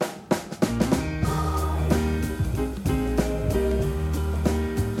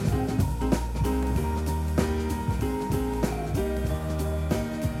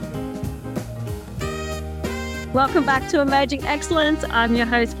Welcome back to Emerging Excellence. I'm your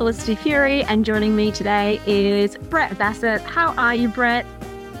host, Felicity Fury, and joining me today is Brett Bassett. How are you, Brett?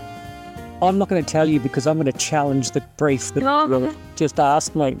 I'm not going to tell you because I'm going to challenge the brief that you just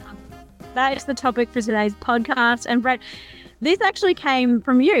asked me. That is the topic for today's podcast. And Brett, this actually came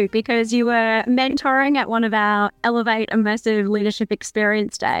from you because you were mentoring at one of our Elevate Immersive Leadership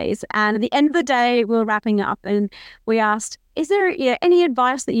Experience days. And at the end of the day, we were wrapping up and we asked, is there any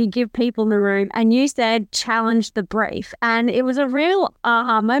advice that you give people in the room? And you said, challenge the brief. And it was a real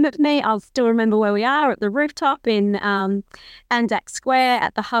aha moment for me. I'll still remember where we are at the rooftop in Anzac Square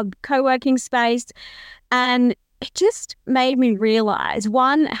at the Hub co-working space. And it just made me realize,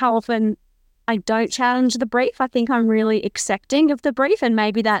 one, how often I don't challenge the brief. I think I'm really accepting of the brief, and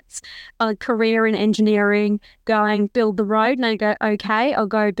maybe that's a career in engineering going build the road, and I go, okay, I'll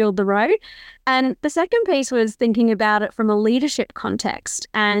go build the road. And the second piece was thinking about it from a leadership context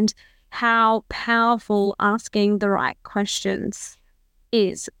and how powerful asking the right questions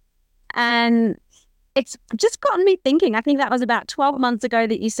is. And it's just gotten me thinking. I think that was about 12 months ago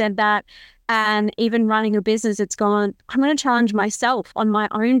that you said that. And even running a business, it's gone, I'm going to challenge myself on my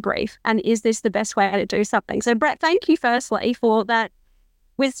own brief. And is this the best way to do something? So, Brett, thank you firstly for that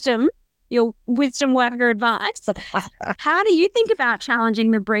wisdom, your wisdom worker advice. How do you think about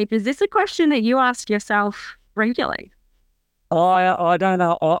challenging the brief? Is this a question that you ask yourself regularly? I don't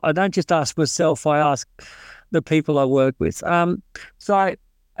know. I don't just ask myself. I ask the people I work with. And I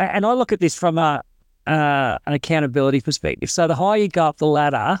look at this from an accountability perspective. So the higher you go up the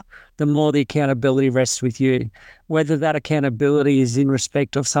ladder, the more the accountability rests with you. Whether that accountability is in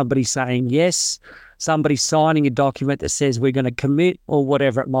respect of somebody saying yes, somebody signing a document that says we're going to commit, or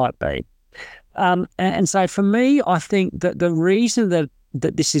whatever it might be. And so for me, I think that the reason that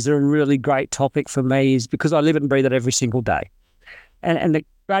this is a really great topic for me is because I live it and breathe it every single day. And the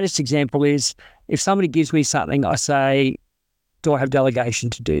greatest example is if somebody gives me something, I say, do I have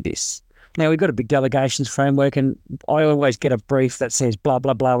delegation to do this? Now, we've got a big delegations framework, and I always get a brief that says, blah,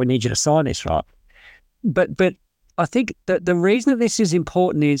 blah, blah, we need you to sign this, right? But I think that the reason that this is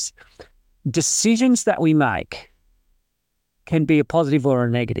important is decisions that we make can be a positive or a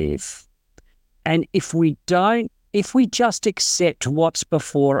negative. And if we just accept what's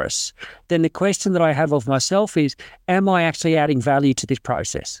before us, then the question that I have of myself is, am I actually adding value to this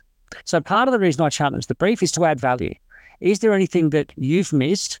process? So part of the reason I challenge the brief is to add value. Is there anything that you've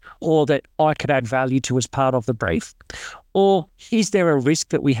missed or that I could add value to as part of the brief? Or is there a risk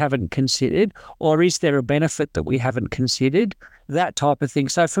that we haven't considered? Or is there a benefit that we haven't considered? That type of thing.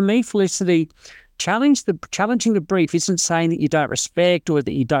 So for me, Felicity, challenging the brief isn't saying that you don't respect or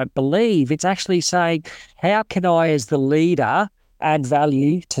that you don't believe. It's actually saying, how can I, as the leader, add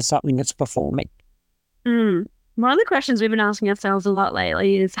value to something that's before me? One of the questions we've been asking ourselves a lot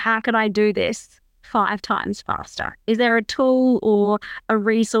lately is, how can I do this 5 times faster? Is there a tool or a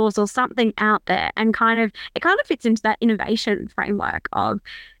resource or something out there? And it kind of fits into that innovation framework of.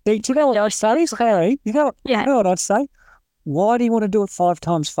 Do you know what I'd say, Harry? You know what I'd say? Why do you want to do it 5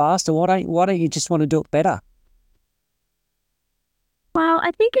 times faster? Why don't you just want to do it better? Well,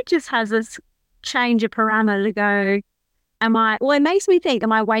 I think it just has this change of parameter to go, it makes me think,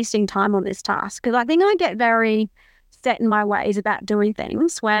 am I wasting time on this task? Because I think I get very set in my ways about doing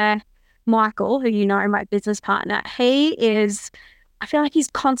things where Michael, who you know, my business partner, I feel like he's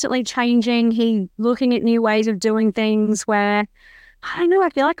constantly changing. He's looking at new ways of doing things where, I don't know,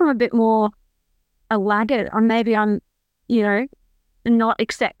 I feel like I'm a bit more a laggard, or maybe I'm, not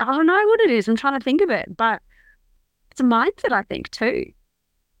accept. I don't know what it is. I'm trying to think of it, but it's a mindset, I think, too.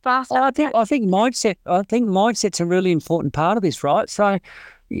 Faster. I think mindset's a really important part of this, right? So,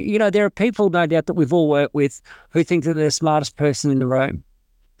 there are people, no doubt, that we've all worked with who think that they're the smartest person in the room.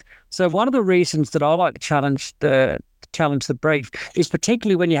 So one of the reasons that I like to challenge the brief is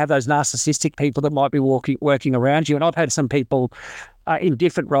particularly when you have those narcissistic people that might be working around you. And I've had some people in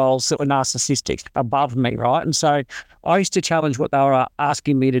different roles that were narcissistic above me, right? And so I used to challenge what they were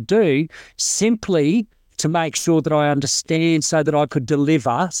asking me to do simply to make sure that I understand so that I could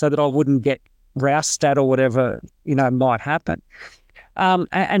deliver, so that I wouldn't get roused at or whatever, might happen.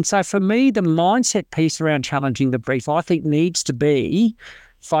 And so for me, the mindset piece around challenging the brief, I think, needs to be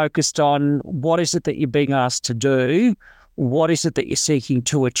focused on what is it that you're being asked to do, what is it that you're seeking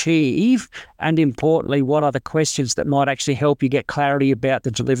to achieve, and importantly, what are the questions that might actually help you get clarity about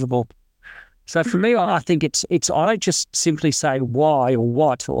the deliverable. So for me, I think it's I don't just simply say why or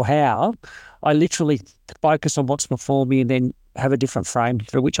what or how. I literally focus on what's before me and then have a different frame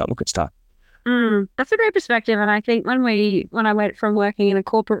through which I look at stuff. That's a great perspective. And I think when I went from working in a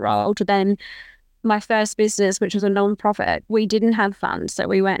corporate role to then my first business, which was a non-profit, we didn't have funds. So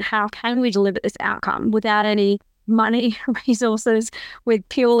we went, how can we deliver this outcome without any money, resources, with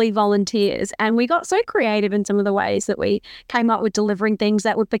purely volunteers? And we got so creative in some of the ways that we came up with delivering things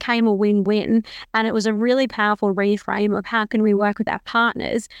that became a win-win. And it was a really powerful reframe of how can we work with our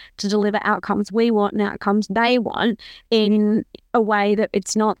partners to deliver outcomes we want and outcomes they want in a way that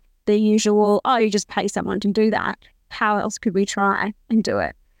it's not the usual, oh, you just pay someone to do that. How else could we try and do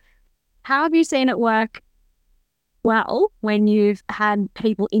it? How have you seen it work well when you've had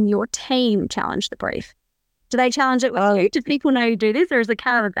people in your team challenge the brief? Do they challenge it with you? Do people know you do this, or is the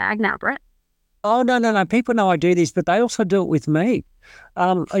cat out of the bag now, Brett? Oh, no. People know I do this, but they also do it with me.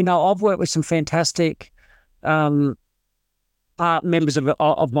 I've worked with some fantastic members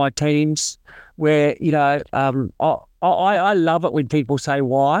of my teams where, I love it when people say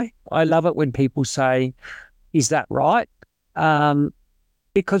why. I love it when people say, is that right?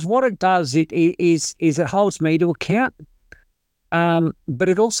 Because what it does is it holds me to account. But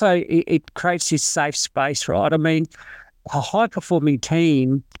it also, it creates this safe space, right? I mean, a high-performing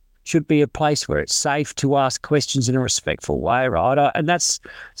team should be a place where it's safe to ask questions in a respectful way, right? And that's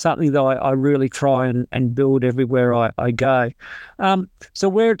something that I really try and build everywhere I go. So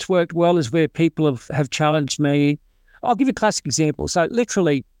where it's worked well is where people have challenged me. I'll give you a classic example. So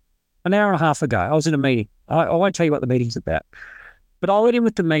literally an hour and a half ago, I was in a meeting. I won't tell you what the meeting's about. But I went in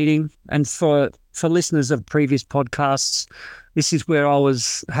with the meeting, and for listeners of previous podcasts, this is where I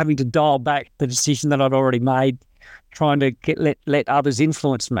was having to dial back the decision that I'd already made, trying to let others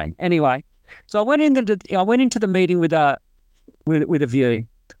influence me. Anyway, so I went into the meeting with a view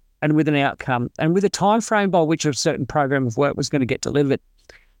and with an outcome and with a time frame by which a certain program of work was going to get delivered.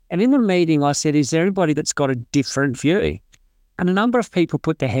 And in the meeting, I said, "Is there anybody that's got a different view?" And a number of people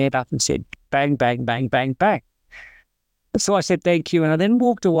put their hand up and said, "Bang, bang, bang, bang, bang." So I said, thank you. And I then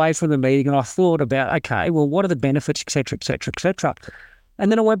walked away from the meeting and I thought about, okay, well, what are the benefits, et cetera, et cetera, et cetera.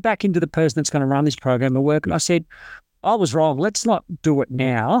 And then I went back into the person that's going to run this program of work and I said, I was wrong. Let's not do it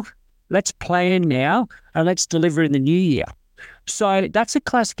now. Let's plan now and let's deliver in the new year. So that's a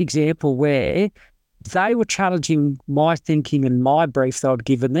classic example where they were challenging my thinking and my brief that I'd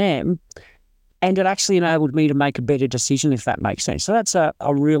given them. And it actually enabled me to make a better decision, if that makes sense. So that's a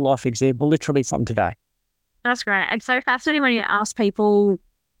real life example, literally from today. That's great. It's so fascinating when you ask people,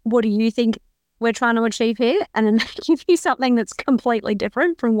 what do you think we're trying to achieve here? And then they give you something that's completely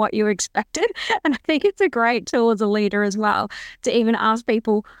different from what you expected. And I think it's a great tool as a leader as well to even ask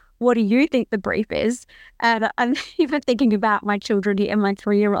people, what do you think the brief is? And I'm even thinking about my children here and my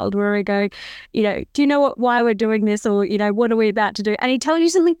 3-year-old where we go, do you know why we're doing this? Or, what are we about to do? And he tells you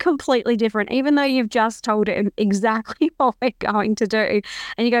something completely different, even though you've just told him exactly what we're going to do.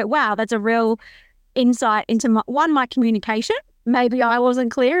 And you go, wow, that's a real insight into my communication. Maybe I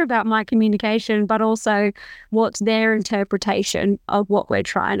wasn't clear about my communication, but also what's their interpretation of what we're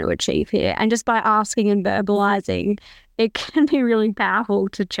trying to achieve here. And just by asking and verbalizing, it can be really powerful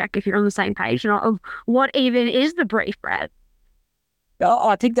to check if you're on the same page of what even is the brief, Brett.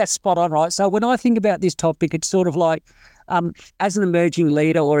 I think that's spot on, right? So when I think about this topic, it's sort of like, as an emerging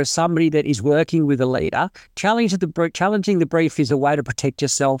leader or as somebody that is working with a leader, challenging the brief is a way to protect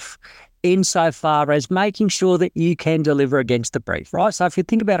yourself insofar as making sure that you can deliver against the brief, right? So if you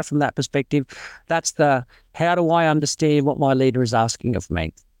think about it from that perspective, that's how do I understand what my leader is asking of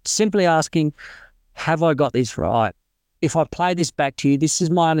me? Simply asking, have I got this right? If I play this back to you, this is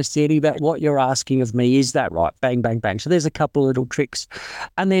my understanding about what you're asking of me. Is that right? Bang, bang, bang. So there's a couple of little tricks.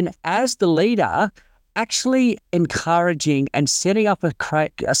 And then as the leader, actually encouraging and setting up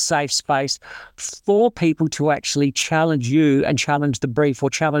a safe space for people to actually challenge you and challenge the brief or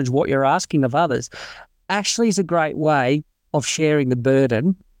challenge what you're asking of others actually is a great way of sharing the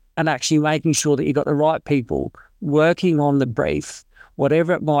burden and actually making sure that you've got the right people working on the brief,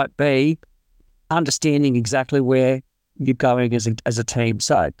 whatever it might be, understanding exactly where you're going as a team.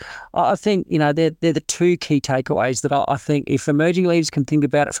 So I think, they're the two key takeaways that I think if emerging leaders can think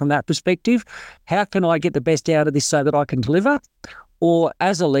about it from that perspective, how can I get the best out of this so that I can deliver? Or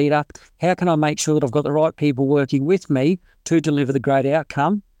as a leader, how can I make sure that I've got the right people working with me to deliver the great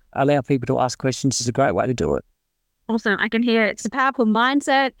outcome? Allow people to ask questions is a great way to do it. Awesome. I can hear it. It's a powerful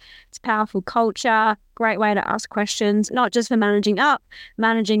mindset. It's a powerful culture. Great way to ask questions, not just for managing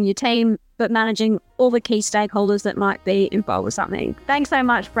your team, but managing all the key stakeholders that might be involved with something. Thanks so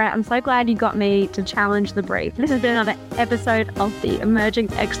much, Brett. I'm so glad you got me to challenge the brief. This has been another episode of the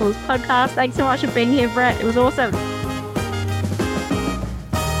Emerging Excellence podcast. Thanks so much for being here, Brett. It was awesome.